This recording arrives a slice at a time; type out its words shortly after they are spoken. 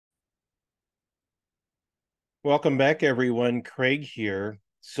Welcome back, everyone. Craig here.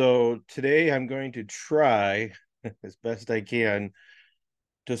 So today I'm going to try as best I can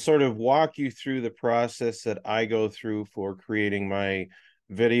to sort of walk you through the process that I go through for creating my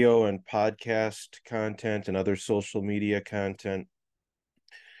video and podcast content and other social media content.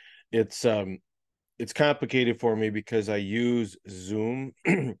 It's um it's complicated for me because I use Zoom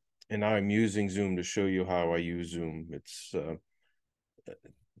and now I'm using Zoom to show you how I use Zoom. It's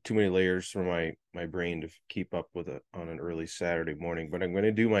too many layers for my brain to keep up with it on an early Saturday morning, but I'm going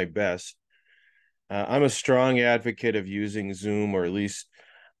to do my best. I'm a strong advocate of using Zoom, or at least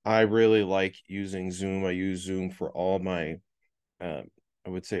I really like using Zoom. I use Zoom for all my, uh, I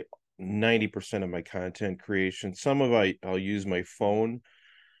would say, 90% of my content creation. I'll use my phone,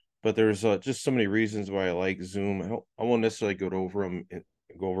 but there's just so many reasons why I like Zoom. I won't necessarily go over them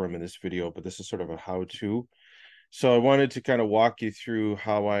in this video, but this is sort of a how-to. So I wanted to kind of walk you through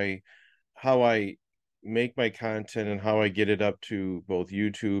how I make my content and how I get it up to both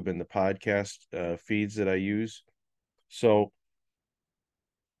YouTube and the podcast feeds that I use. So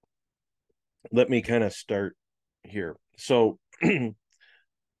let me kind of start here. So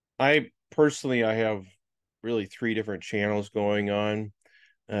I have really three different channels going on,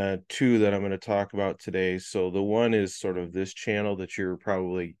 two that I'm going to talk about today. So the one is sort of this channel that you're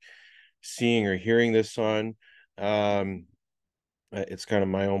probably seeing or hearing this on. Um, it's kind of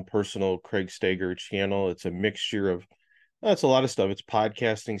my own personal Craig Steger channel. It's a mixture of That's a lot of stuff. It's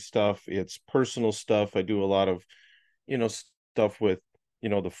podcasting stuff. It's personal stuff. I do a lot of, stuff with,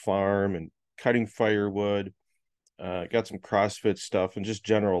 the farm and cutting firewood. Got some CrossFit stuff and just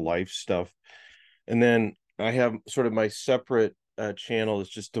general life stuff. And then I have sort of my separate channel that's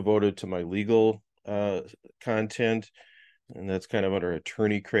just devoted to my legal content, and that's kind of under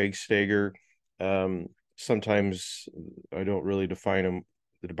Attorney Craig Steger. Sometimes I don't really define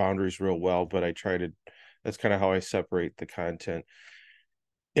the boundaries real well, but that's kind of how I separate the content.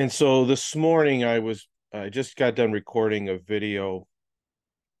 And so this morning I just got done recording a video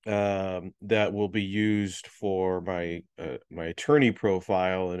that will be used for my attorney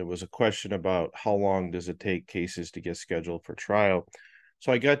profile, and it was a question about how long does it take cases to get scheduled for trial.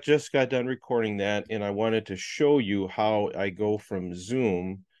 So just got done recording that, and I wanted to show you how I go from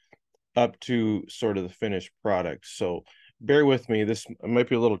Zoom up to sort of the finished product. So bear with me. This might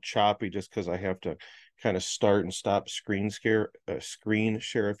be a little choppy just because I have to kind of start and stop screen share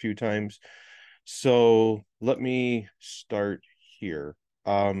a few times. So let me start here.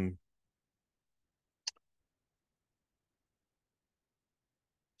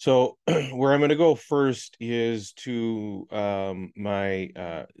 So where I'm going to go first is to my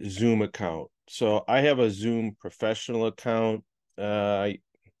Zoom account. So I have a Zoom professional account. Uh,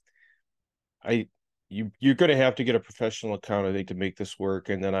 I you're going to have to get a professional account, I think, to make this work,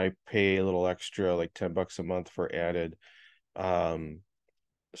 and then I pay a little extra, like $10 a month for added um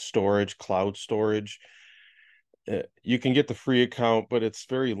storage, cloud storage. You can get the free account, but it's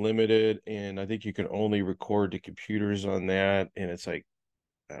very limited, and I think you can only record to computers on that, and it's like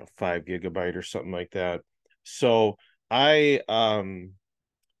 5 GB or something like that. So I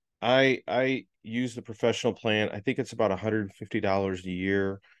I use the professional plan. I think it's about $150 a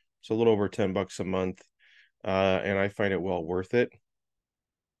year. It's a little over $10 a month, and I find it well worth it.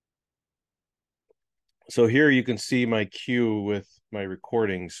 So here you can see my queue with my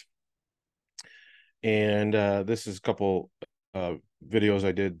recordings, and this is a couple videos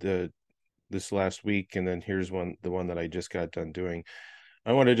I did this last week, and then here's the one that I just got done doing.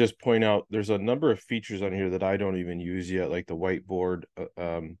 I want to just point out there's a number of features on here that I don't even use yet, like the whiteboard,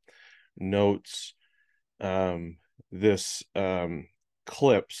 notes, um, this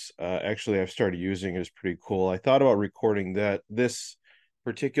clips. Actually, I've started using it. Is pretty cool. I thought about recording this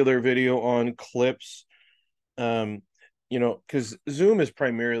particular video on clips, um, because Zoom is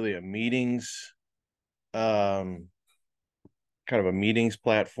primarily a meetings, um, kind of a meetings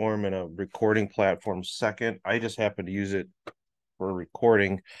platform and a recording platform second. I just happen to use it for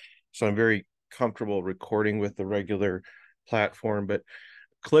recording, so I'm very comfortable recording with the regular platform. But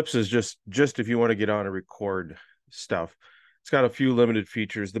Clips is just if you want to get on and record stuff. It's got a few limited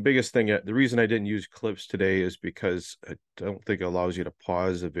features. The reason I didn't use Clips today is because I don't think it allows you to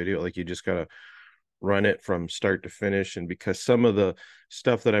pause the video. Like, you just gotta run it from start to finish. And because some of the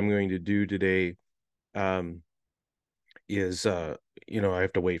stuff that I'm going to do today um is I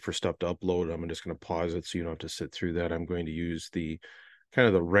have to wait for stuff to upload. I'm just going to pause it so you don't have to sit through that. I'm going to use the kind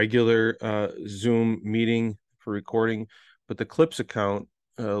of the regular Zoom meeting for recording, but the Clips account,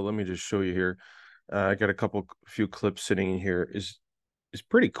 let me just show you here. I got few clips sitting in here, is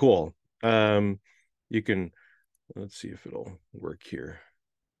pretty cool. You can Let's see if it'll work here.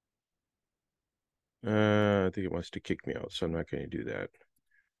 I think it wants to kick me out, so I'm not going to do that.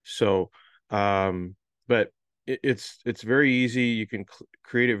 So, but it's very easy. You can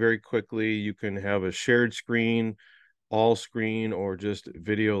create it very quickly. You can have a shared screen, all screen, or just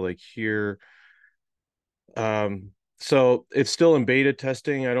video like here. So it's still in beta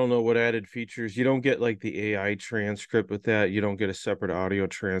testing. I don't know what added features. You don't get like the AI transcript with that. You don't get a separate audio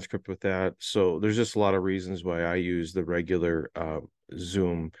transcript with that. So there's just a lot of reasons why I use the regular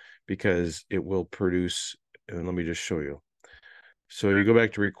Zoom, because it will produce. And let me just show you. So you go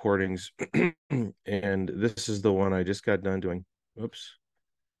back to recordings, and this is the one I just got done doing. Oops,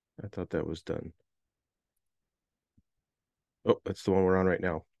 I thought that was done. Oh, that's the one we're on right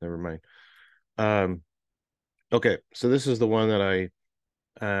now. Never mind. Um, okay, so this is the one that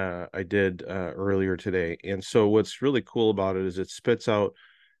I did earlier today. And so what's really cool about it is it spits out,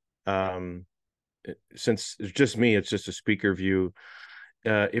 um, since it's just me, it's just a speaker view.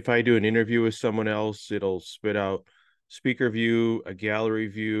 If I do an interview with someone else, it'll spit out speaker view, a gallery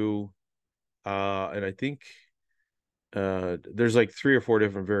view, and I think there's like 3 or 4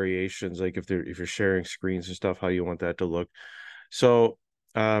 different variations, like if you're sharing screens and stuff, how you want that to look. So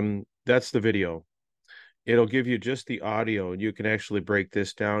that's the video. It'll give you just the audio, and you can actually break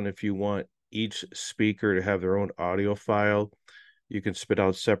this down if you want each speaker to have their own audio file. You can spit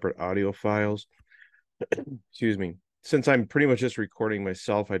out separate audio files. Excuse me. Since I'm pretty much just recording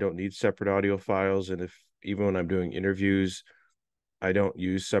myself, I don't need separate audio files. And if even when I'm doing interviews, I don't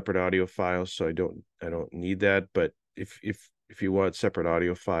use separate audio files, so I don't need that. But if you want separate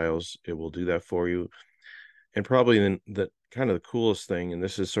audio files, it will do that for you. And probably the kind of the coolest thing, and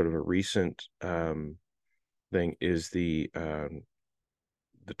this is sort of a recent thing, is the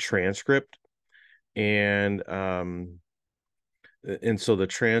transcript. And so the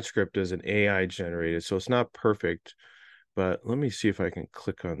transcript is an AI generated, so it's not perfect, but let me see if I can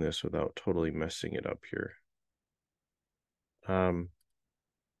click on this without totally messing it up here. Um,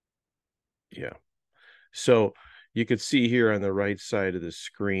 yeah. So you could see here on the right side of the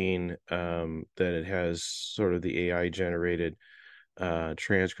screen that it has sort of the AI generated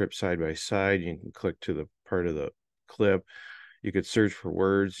transcript side by side. You can click to the part of the clip. You could search for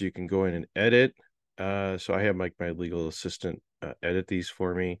words. You can go in and edit. So I have my legal assistant edit these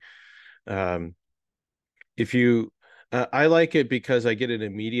for me. Um, if you I like it because I get an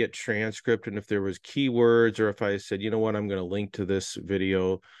immediate transcript, and if there was keywords, or if I said, you know what, I'm going to link to this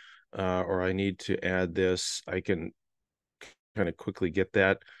video, or I need to add this, I can kind of quickly get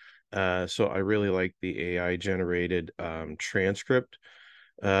that. So I really like the AI generated transcript.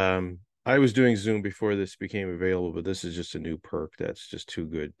 I was doing Zoom before this became available, but this is just a new perk that's just too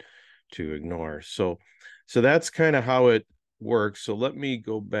good to ignore. So that's kind of how it works. So let me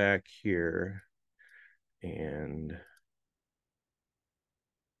go back here, and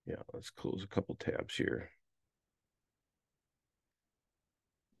yeah, let's close a couple tabs here.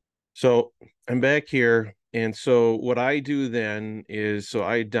 So I'm back here. And so what I do then is, so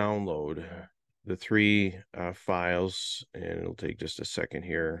I download the 3 files, and it'll take just a second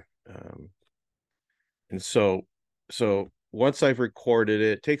here. And so once I've recorded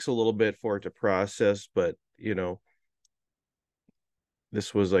it, it takes a little bit for it to process, but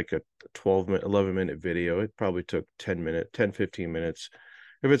this was like a 12-minute, 11-minute video. It probably took 15 minutes.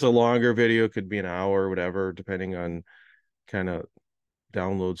 If it's a longer video, it could be an hour or whatever, depending on kind of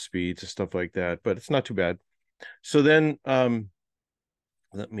download speeds and stuff like that, but it's not too bad. So then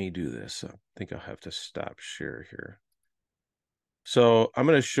let me do this. I think I'll have to stop share here. So I'm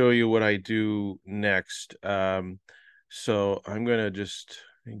going to show you what I do next. So I'm going to just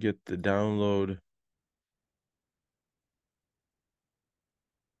get the download.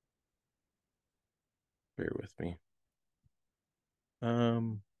 Bear with me.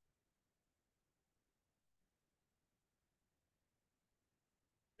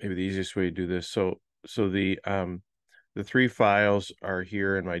 Maybe the easiest way to do this. So the 3 files are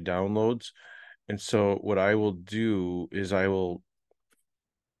here in my downloads. And so what I will do is I will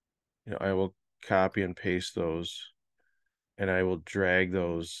copy and paste those, and I will drag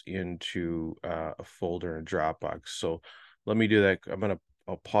those into a folder in Dropbox. So let me do that.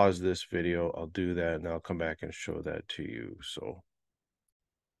 I'll pause this video. I'll do that, and I'll come back and show that to you. So,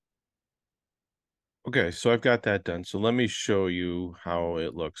 okay, so I've got that done. So let me show you how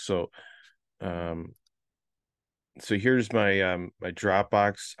it looks. Um, so here's my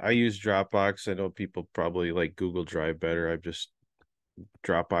Dropbox. I use Dropbox. I know people probably like Google Drive better.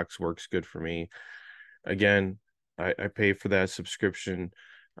 Dropbox works good for me. Again, I pay for that subscription.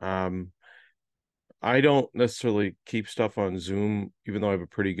 Um, I don't necessarily keep stuff on Zoom, even though I have a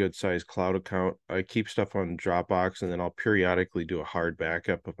pretty good sized cloud account. I keep stuff on Dropbox, and then I'll periodically do a hard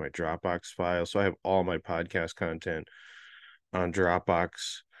backup of my Dropbox file. So I have all my podcast content on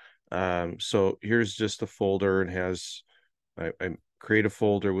Dropbox. So here's just a folder, and has I create a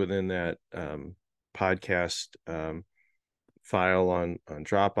folder within that podcast file on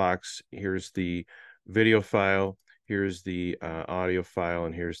Dropbox. Here's the video file. Here's the audio file,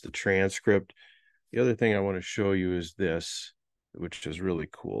 and here's the transcript. The other thing I want to show you is this, which is really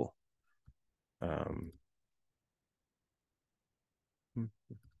cool. Um,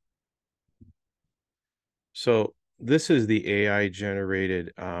 so this is the AI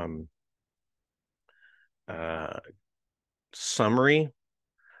generated uh, summary.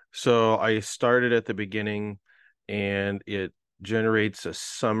 So I started at the beginning, and it generates a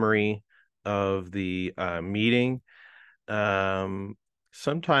summary of the meeting.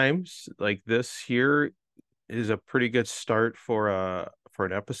 Sometimes like this here is a pretty good start for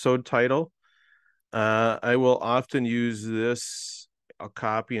an episode title. I will often use this. I'll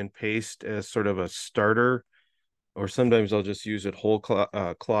copy and paste as sort of a starter, or sometimes I'll just use it whole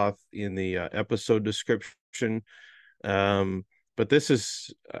cloth in the episode description. Um, but this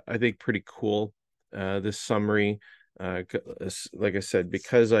is, I think, pretty cool. This summary, like I said,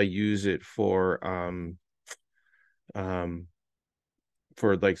 because I use it um,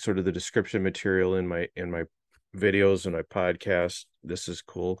 for like sort of the description material in my videos and my podcast. This is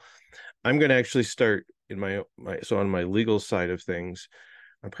cool. I'm going to actually start in my so on my legal side of things.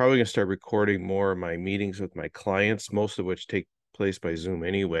 I'm probably going to start recording more of my meetings with my clients, most of which take place by Zoom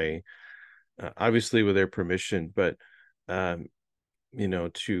anyway, obviously with their permission, but um,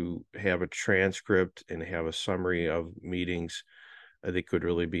 to have a transcript and have a summary of meetings, I think could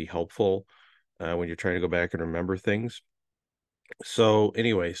really be helpful when you're trying to go back and remember things. So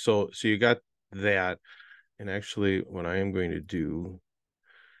anyway, so you got that, and actually, what I am going to do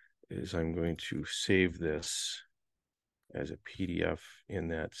is I'm going to save this as a PDF in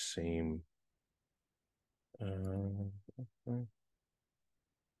that same.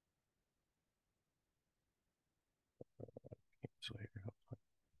 So here,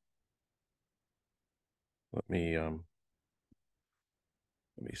 let me um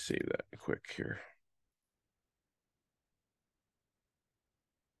let me save that quick here.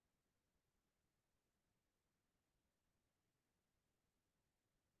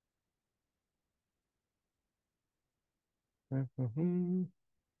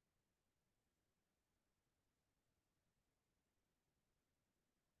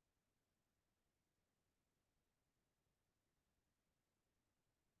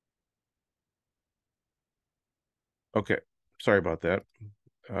 Okay, sorry about that.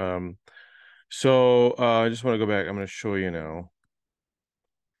 Um, I just want to go back. I'm going to show you now.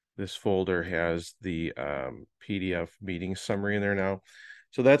 This folder has the PDF meeting summary in there now.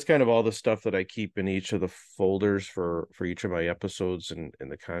 So that's kind of all the stuff that I keep in each of the folders for each of my episodes and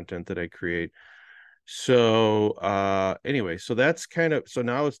the content that I create. So anyway, so that's kind of, so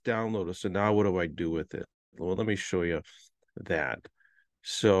now it's downloaded. So now what do I do with it? Well, let me show you that.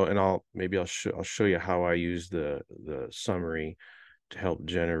 So, and I'll show you how I use the summary to help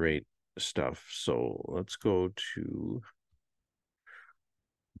generate stuff. So let's go to,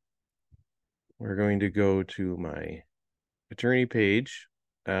 we're going to go to my attorney page.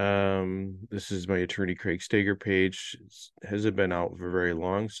 This is my attorney Craig Stager page. It hasn't been out for very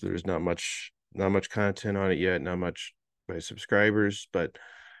long, so there's not much content on it yet, not much by subscribers, but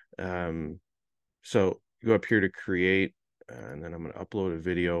so you go up here to create, and then I'm going to upload a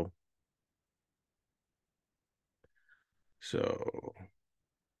video. So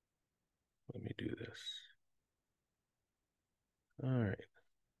let me do this. All right.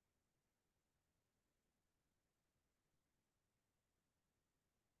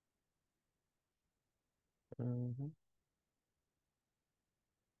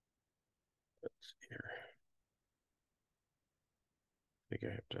 Let's see here. I think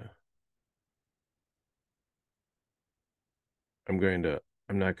I have to. I'm going to.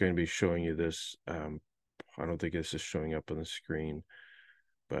 I'm not going to be showing you this. I don't think this is showing up on the screen,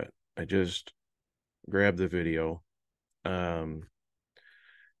 but I just grabbed the video. Um,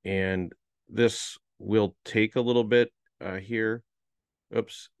 and this will take a little bit here.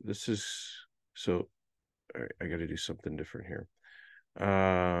 Oops, this is so. All right, I got to do something different here.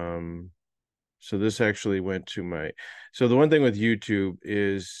 So this actually went to my, so the one thing with YouTube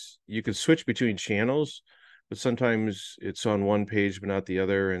is you can switch between channels, but sometimes it's on one page but not the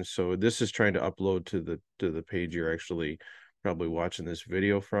other. And so this is trying to upload to the page you're actually probably watching this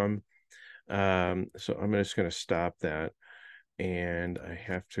video from. So I'm just going to stop that, and I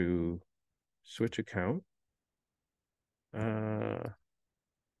have to switch account. All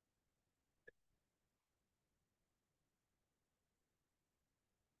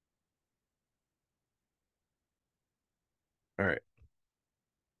right.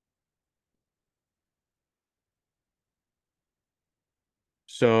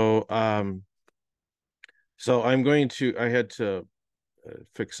 So I'm going to, I had to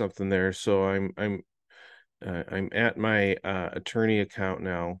fix something there. So I'm at my attorney account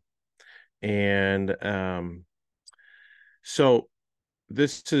now, and so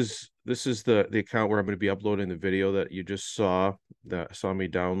this is the account where I'm going to be uploading the video that you just saw me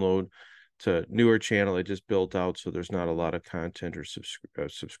download to newer channel I just built out. So there's not a lot of content or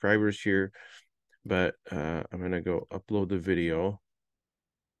subscribers here, but I'm going to go upload the video.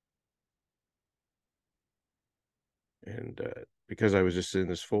 And because I was just in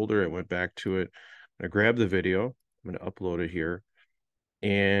this folder, I went back to it. I grabbed the video. I'm going to upload it here.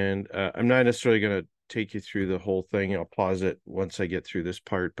 And I'm not necessarily going to take you through the whole thing. I'll pause it once I get through this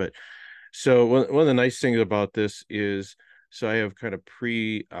part. But so one of the nice things about this is, so I have kind of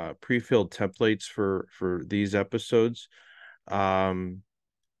pre-filled templates for these episodes. So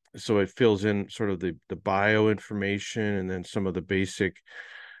it fills in sort of the bio information, and then some of the basic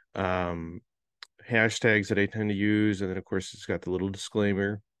hashtags that I tend to use. And then of course it's got the little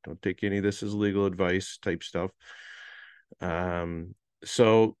disclaimer, don't take any of this as legal advice type stuff.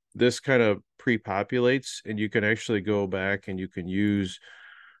 So this kind of pre-populates, and you can actually go back and you can use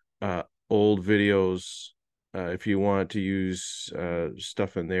old videos. If you want to use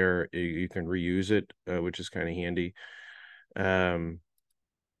stuff in there, you can reuse it, which is kind of handy.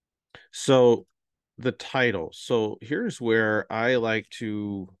 So the title. So here's where I like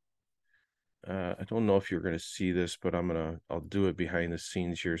to, I don't know if you're going to see this, but I'll do it behind the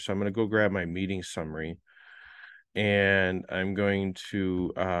scenes here. So I'm going to go grab my meeting summary, and I'm going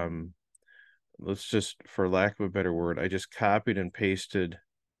to, let's just, for lack of a better word, I just copied and pasted.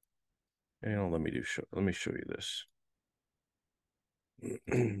 And let me show you this.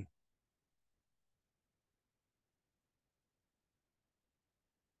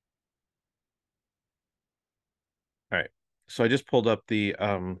 All right. So I just pulled up the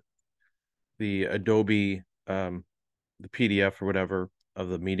Adobe the PDF or whatever of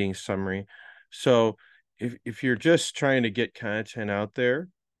the meeting summary. So if you're just trying to get content out there,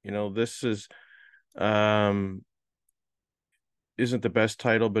 this is isn't the best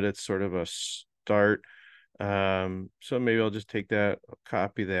title, but it's sort of a start. So maybe I'll just take that, I'll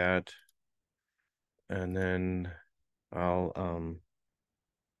copy that, and then I'll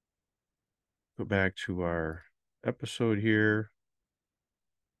go back to our episode here.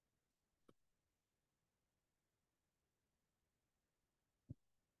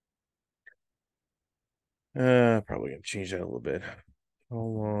 Probably gonna change that a little bit. How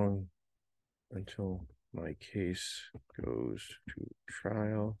long until my case goes to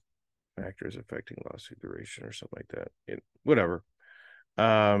trial? Factors affecting lawsuit duration or something like that. Whatever.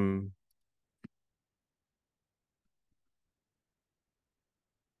 Um,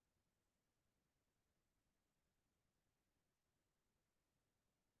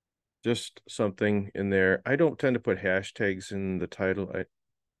 just something in there. I don't tend to put hashtags in the title. I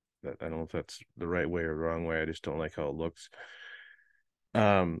don't know if that's the right way or wrong way. I just don't like how it looks.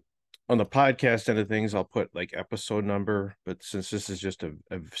 On the podcast end of things, I'll put like episode number, but since this is just a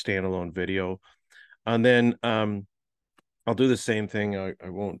standalone video, and then I'll do the same thing. I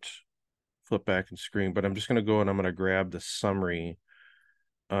won't flip back and screen, but I'm just gonna go and I'm gonna grab the summary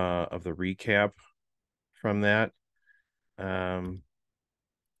of the recap from that. And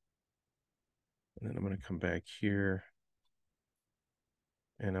then I'm going to come back here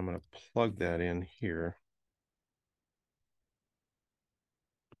and I'm going to plug that in here.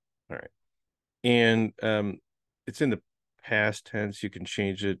 All right. And it's in the past tense. You can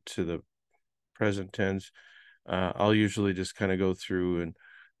change it to the present tense. I'll usually just kind of go through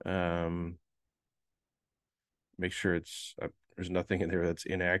and make sure there's nothing in there that's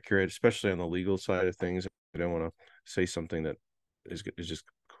inaccurate, especially on the legal side of things. I don't want to say something that is just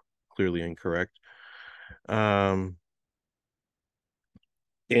clearly incorrect. And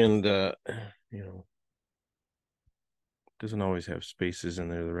doesn't always have spaces in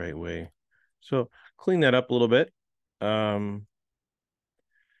there the right way. So clean that up a little bit.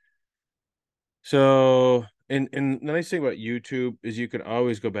 So and the nice thing about YouTube is you can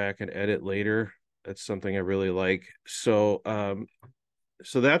always go back and edit later. That's something I really like. So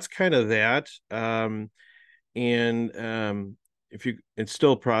that's kind of that. And if you it's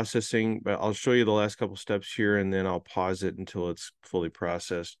still processing, but I'll show you the last couple steps here and then I'll pause it until it's fully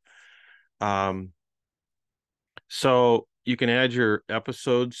processed. So you can add your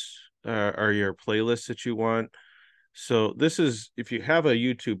episodes are your playlists that you want. So this is, if you have a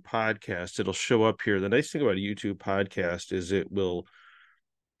YouTube podcast, it'll show up here. The nice thing about a YouTube podcast is it will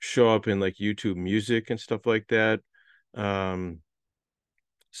show up in like YouTube Music and stuff like that. Um,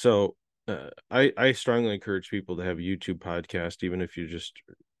 so I strongly encourage people to have a YouTube podcast, even if you just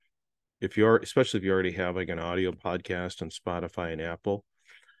if you are, especially if you already have like an audio podcast on Spotify and Apple.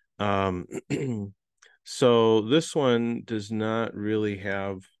 Um, so this one does not really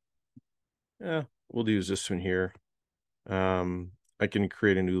have. Yeah, we'll use this one here. I can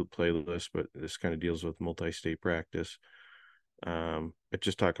create a new playlist, but this kind of deals with multi-state practice. I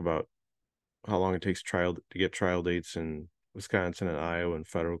just talk about how long it takes trial to get trial dates in Wisconsin and Iowa and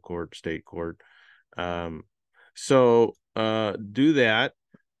federal court, state court. Um, do that.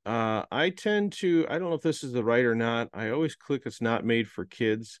 I tend to, I don't know if this is the right or not. I always click it's not made for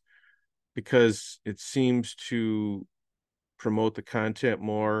kids because it seems to promote the content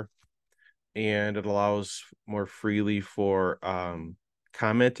more and it allows more freely for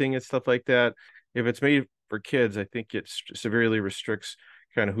commenting and stuff like that. If it's made for kids, I think it severely restricts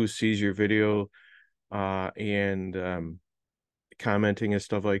kind of who sees your video and commenting and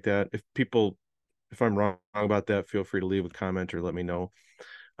stuff like that. If I'm wrong about that, feel free to leave a comment or let me know.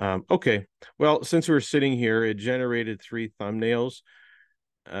 Okay, well, since we're sitting here, it generated 3 thumbnails.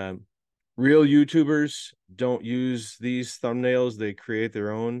 Um, Real YouTubers don't use these thumbnails, they create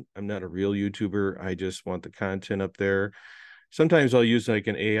their own. I'm not a real YouTuber, I just want the content up there. Sometimes I'll use like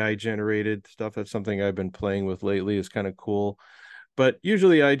an AI generated stuff. That's something I've been playing with lately. It's kind of cool, but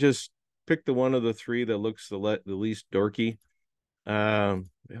usually I just pick the one of the 3 that looks the least dorky. They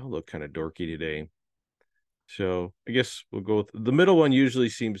all look kind of dorky today, so I guess we'll go with the middle one. Usually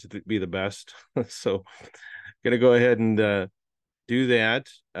seems to be the best. So gonna go ahead and do that.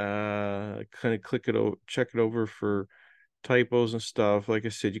 Kind of click it over, check it over for typos and stuff. Like I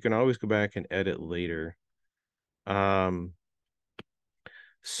said, you can always go back and edit later. Um,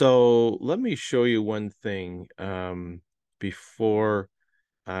 so let me show you one thing before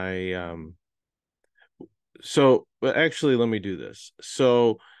I well, actually, let me do this.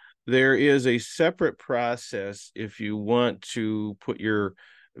 So there is a separate process if you want to put your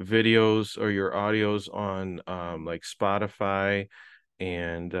videos or your audios on like Spotify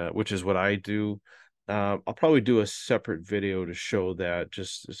and which is what I do. I'll probably do a separate video to show that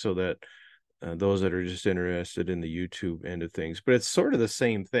just so that those that are just interested in the YouTube end of things, but it's sort of the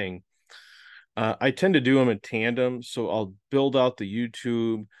same thing. I tend to do them in tandem. So I'll build out the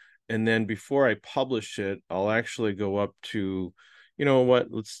YouTube, and then before I publish it, I'll actually go up to, you know what,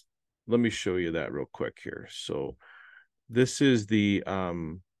 let me show you that real quick here. So this is the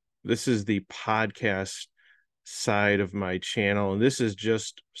podcast side of my channel, and this is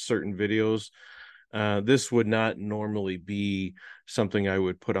just certain videos. This would not normally be something I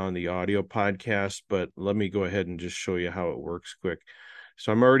would put on the audio podcast, but let me go ahead and just show you how it works quick.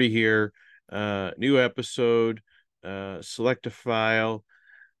 So I'm already here, new episode, select a file.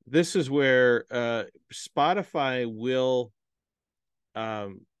 This is where Spotify will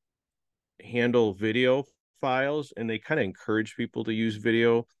um, handle video files, and they kind of encourage people to use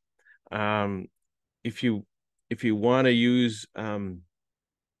video. Um, if you want to use the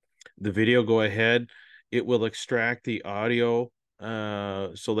video, go ahead. It will extract the audio.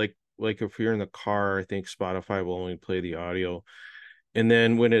 So like if you're in the car, I think Spotify will only play the audio. And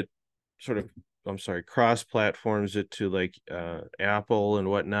then when it sort of, I'm sorry, cross platforms it to like Apple and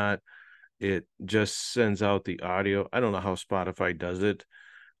whatnot, it just sends out the audio. I don't know how Spotify does it.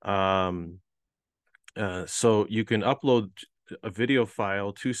 Um, so you can upload a video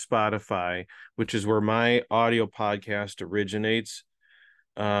file to Spotify, which is where my audio podcast originates,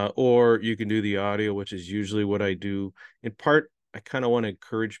 or you can do the audio, which is usually what I do. In part, I kind of want to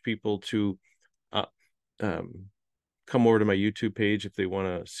encourage people to uh, um, come over to my YouTube page if they want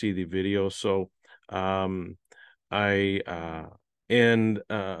to see the video. So um, I and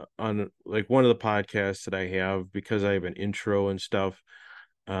on like one of the podcasts that I have, because I have an intro and stuff,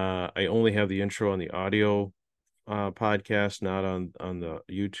 I only have the intro on the audio podcast, not on the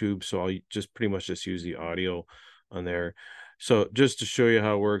YouTube. So I'll just pretty much just use the audio on there. So just to show you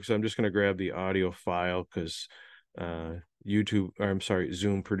how it works, I'm just going to grab the audio file because YouTube, or I'm sorry,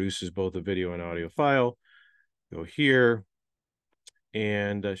 Zoom produces both a video and audio file. Go here,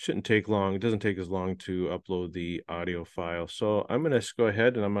 and shouldn't take long. It doesn't take as long to upload the audio file. So I'm going to go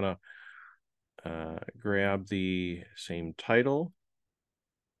ahead and I'm going to grab the same title.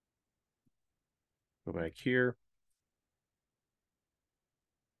 Go back here.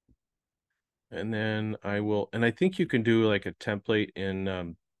 And then I will, and I think you can do like a template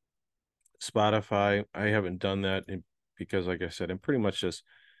in Spotify. I haven't done that because, like I said, I'm pretty much just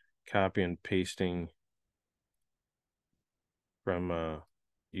copy and pasting from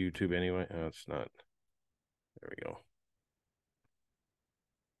YouTube anyway. Oh, it's not. There we go.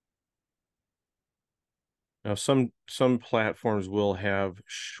 Now some platforms will have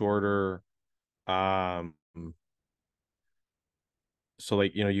shorter so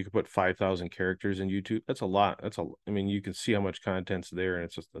like you could put 5,000 characters in YouTube. That's a lot. I mean, you can see how much content's there, and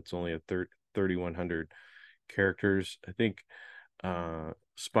that's only a 3,100 characters. I think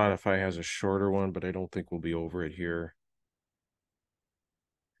Spotify has a shorter one, but I don't think we'll be over it here.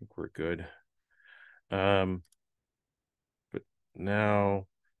 I think we're good. But now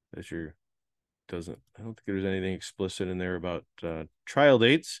that you're doesn't I don't think there's anything explicit in there about trial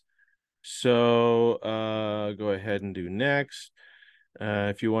dates. So go ahead and do next.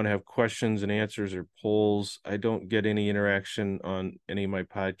 If you want to have questions and answers or polls, I don't get any interaction on any of my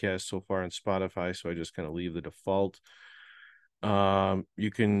podcasts so far on Spotify, so I just kind of leave the default.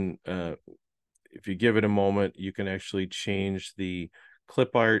 You can, if you give it a moment, you can actually change the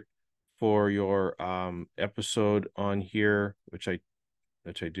clip art for your episode on here, which I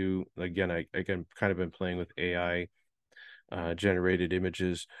do. Again, I kind of been playing with AI generated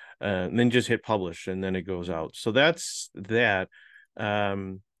images, and then just hit publish, and then it goes out. So that's that.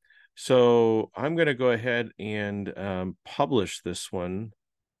 So I'm going to go ahead and publish this one.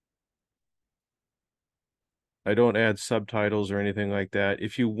 I don't add subtitles or anything like that.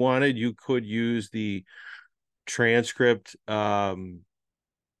 If you wanted, you could use the transcript from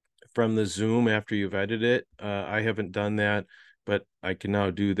the Zoom after you've edited it. I haven't done that, but I can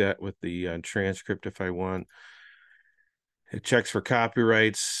now do that with the transcript if I want. It checks for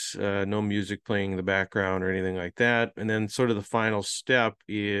copyrights, no music playing in the background or anything like that. And then sort of the final step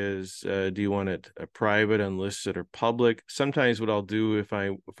is, do you want it private, unlisted, or public? Sometimes what I'll do if I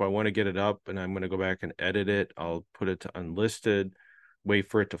want to get it up and I'm going to go back and edit it, I'll put it to unlisted, wait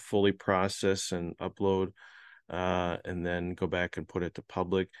for it to fully process and upload, and then go back and put it to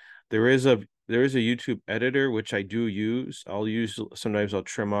public. There is a YouTube editor, which I do use. Sometimes I'll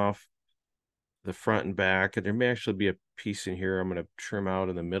trim off the front and back, and there may actually be a piece in here I'm going to trim out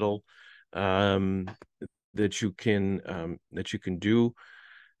in the middle that you can do.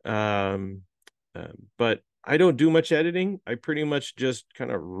 But I don't do much editing. I pretty much just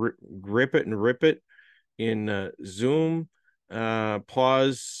kind of grip it and rip it in Zoom,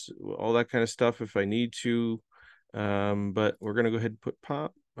 pause, all that kind of stuff if I need to. But we're going to go ahead and put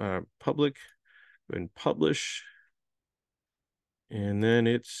public and publish, and then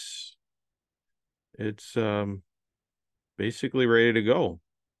it's basically ready to go.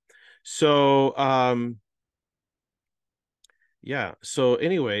 So yeah, so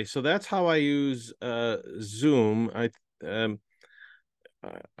anyway, so that's how I use Zoom.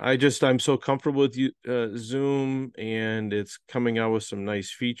 I'm so comfortable with Zoom, and it's coming out with some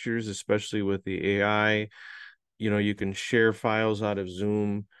nice features, especially with the AI. You can share files out of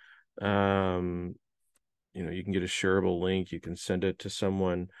Zoom. You can get a shareable link, you can send it to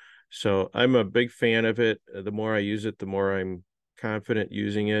someone. So I'm a big fan of it. The more I use it, the more I'm confident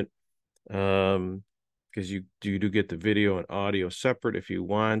using it. Because you do get the video and audio separate if you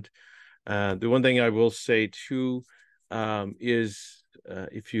want. The one thing I will say too is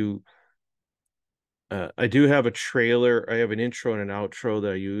if you I do have a trailer. I have an intro and an outro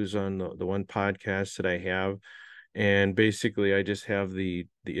that I use on the one podcast that I have. And basically I just have the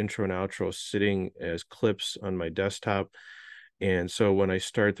intro and outro sitting as clips on my desktop. And so when I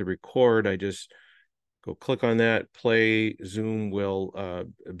start the record, I just go click on that, play. Zoom will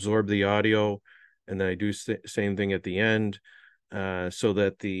absorb the audio, and then I do same thing at the end, so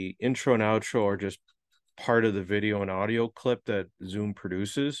that the intro and outro are just part of the video and audio clip that Zoom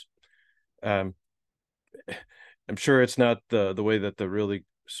produces. Um, I'm sure it's not the way that the really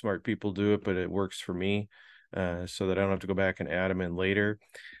smart people do it, but it works for me, so that I don't have to go back and add them in later.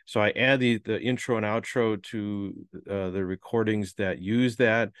 So I add the intro and outro to the recordings that use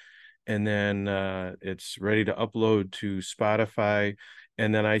that, and then it's ready to upload to Spotify.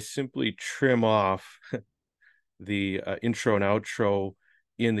 And then I simply trim off the intro and outro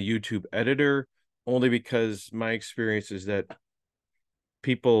in the YouTube editor, only because my experience is that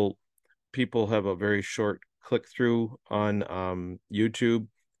people have a very short click through on YouTube,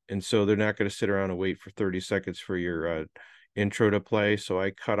 and so they're not going to sit around and wait for 30 seconds for your intro to play. So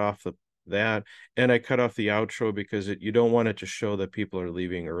I cut off that, and I cut off the outro because you don't want it to show that people are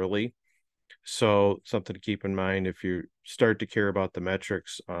leaving early. So something to keep in mind if you start to care about the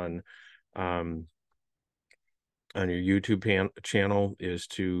metrics on your YouTube channel, is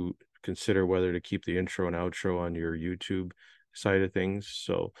to consider whether to keep the intro and outro on your YouTube side of things.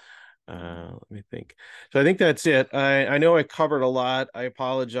 So Let me think. So I think that's it. I know I covered a lot. I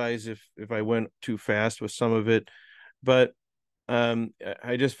apologize if I went too fast with some of it, but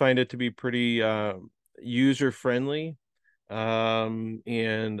I just find it to be pretty user friendly.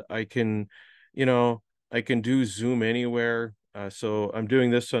 And I can, you know, I can do Zoom anywhere. So I'm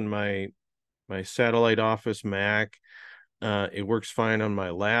doing this on my satellite office Mac. It works fine on my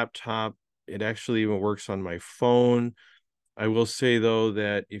laptop. It actually even works on my phone. I will say though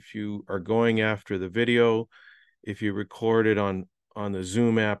that if you are going after the video, if you record it on the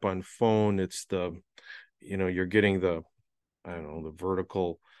Zoom app on phone, it's you're getting the, I don't know, the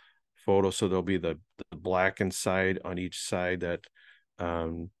vertical photo, so there'll be the blackened side on each side that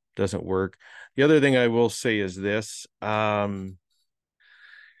doesn't work. The other thing I will say is this.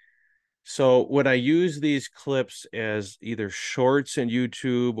 So when I use these clips as either shorts in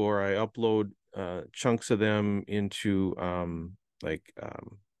YouTube or I upload chunks of them into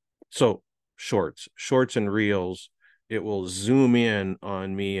so shorts and reels, it will zoom in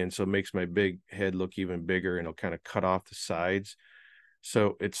on me, and so it makes my big head look even bigger, and it'll kind of cut off the sides.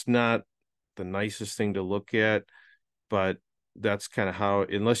 So it's not the nicest thing to look at, but that's kind of how,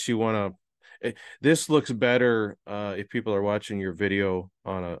 unless you want to, this looks better if people are watching your video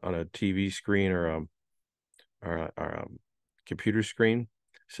on a TV screen or computer screen.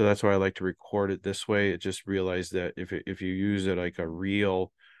 So that's why I like to record it this way. It just realized that if you use it like a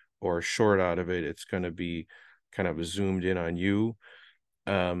reel or a short out of it, it's going to be kind of zoomed in on you.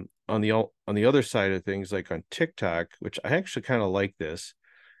 On the other side of things, like on TikTok, which I actually kind of like this,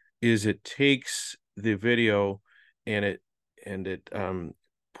 is it takes the video and it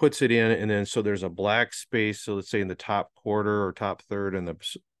puts it in, and then so there's a black space. So let's say in the top quarter or top third, and the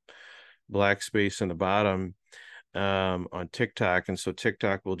black space in the bottom on TikTok. And so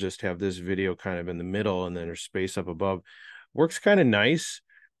TikTok will just have this video kind of in the middle, and then there's space up above. Works kind of nice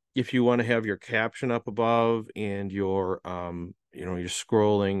if you want to have your caption up above and you're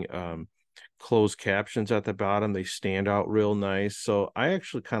scrolling closed captions at the bottom. They stand out real nice. So I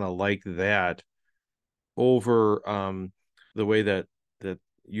actually kind of like that over the way that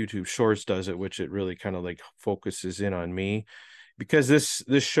YouTube Shorts does it, which it really kind of like focuses in on me, because this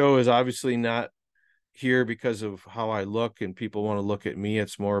show is obviously not here because of how I look and people want to look at me.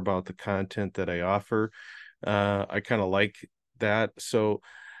 It's more about the content that I offer. I kind of like that.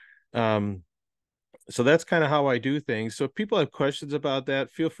 Um so that's kind of how I do things. So if people have questions about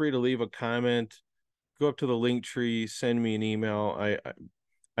that, feel free to leave a comment, go up to the link tree, send me an email.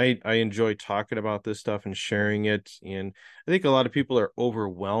 I enjoy talking about this stuff and sharing it. And I think a lot of people are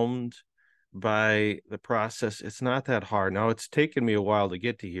overwhelmed by the process. It's not that hard. Now, it's taken me a while to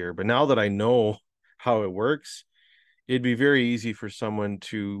get to here, but now that I know how it works, it'd be very easy for someone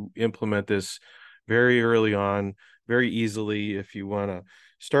to implement this very early on, very easily. If you want to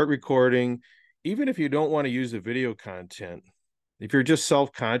start recording, even if you don't want to use the video content, if you're just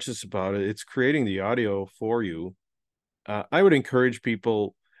self-conscious about it, it's creating the audio for you. I would encourage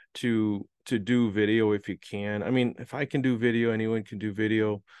people to do video if you can. I mean, if I can do video, anyone can do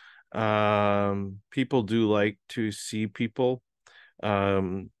video. People do like to see people,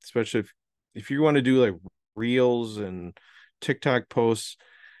 especially if you want to do like reels and TikTok posts.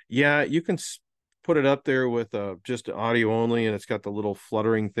 Yeah, you can put it up there with just audio only, and it's got the little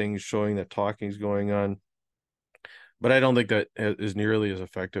fluttering things showing that talking's going on. But I don't think that is nearly as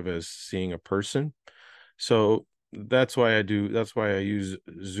effective as seeing a person. So that's why I use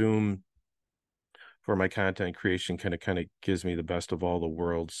Zoom for my content creation. Kind of gives me the best of all the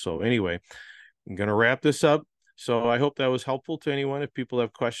worlds. So anyway, I'm gonna wrap this up. So I hope that was helpful to anyone. If people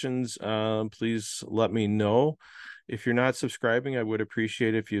have questions, please let me know. If you're not subscribing, I would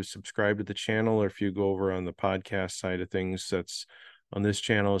appreciate it if you subscribe to the channel, or if you go over on the podcast side of things. That's on this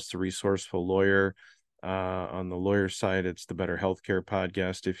channel, it's the Resourceful Lawyer. On the lawyer side, it's the Better Healthcare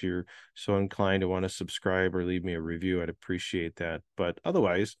Podcast. If you're so inclined to want to subscribe or leave me a review, I'd appreciate that. But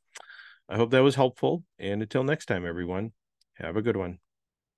otherwise, I hope that was helpful. And until next time, everyone, have a good one.